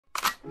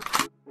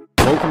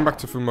Welcome back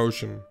to Full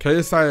Motion.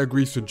 KSI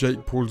agrees to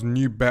Jake Paul's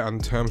new bet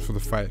and terms for the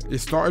fight. It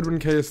started when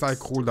KSI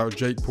called out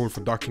Jake Paul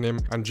for ducking him,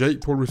 and Jake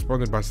Paul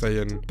responded by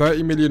saying,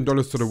 $30 million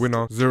to the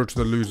winner, 0 to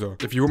the loser.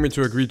 If you want me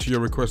to agree to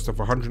your request of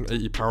 £180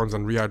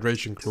 and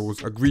rehydration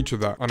clause, agree to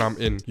that and I'm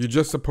in. You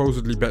just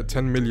supposedly bet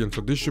 10 million,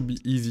 so this should be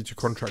easy to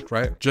contract,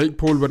 right? Jake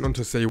Paul went on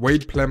to say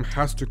Wade Plem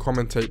has to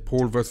commentate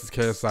Paul versus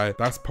KSI.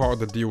 That's part of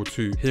the deal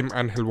too, him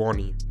and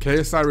Helwani.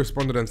 KSI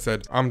responded and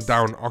said, I'm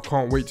down, I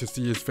can't wait to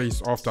see his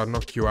face after I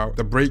knock you out.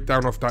 The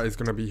breakdown of that is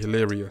gonna be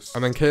hilarious.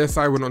 And then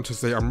KSI went on to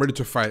say, I'm ready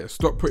to fight.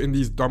 Stop putting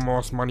these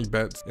dumbass money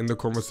bets in the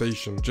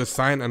conversation. Just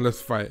sign and let's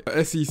fight.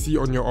 The SEC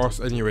on your ass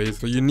anyways,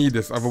 so you need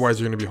this, otherwise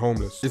you're gonna be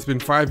homeless. It's been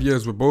 5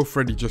 years, we're both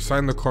ready, just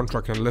sign the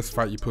contract and let's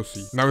fight, you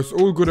pussy. Now it's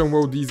all good and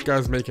well these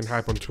guys making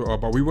hype on Twitter,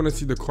 but we want to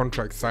see the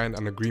contract signed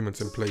and agreements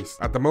in place.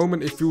 At the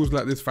moment it feels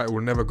like this fight will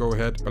never go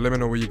ahead, but let me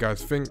know what you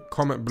guys think,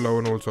 comment below,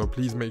 and also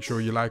please make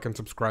sure you like and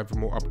subscribe for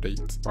more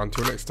updates. But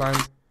until next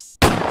time,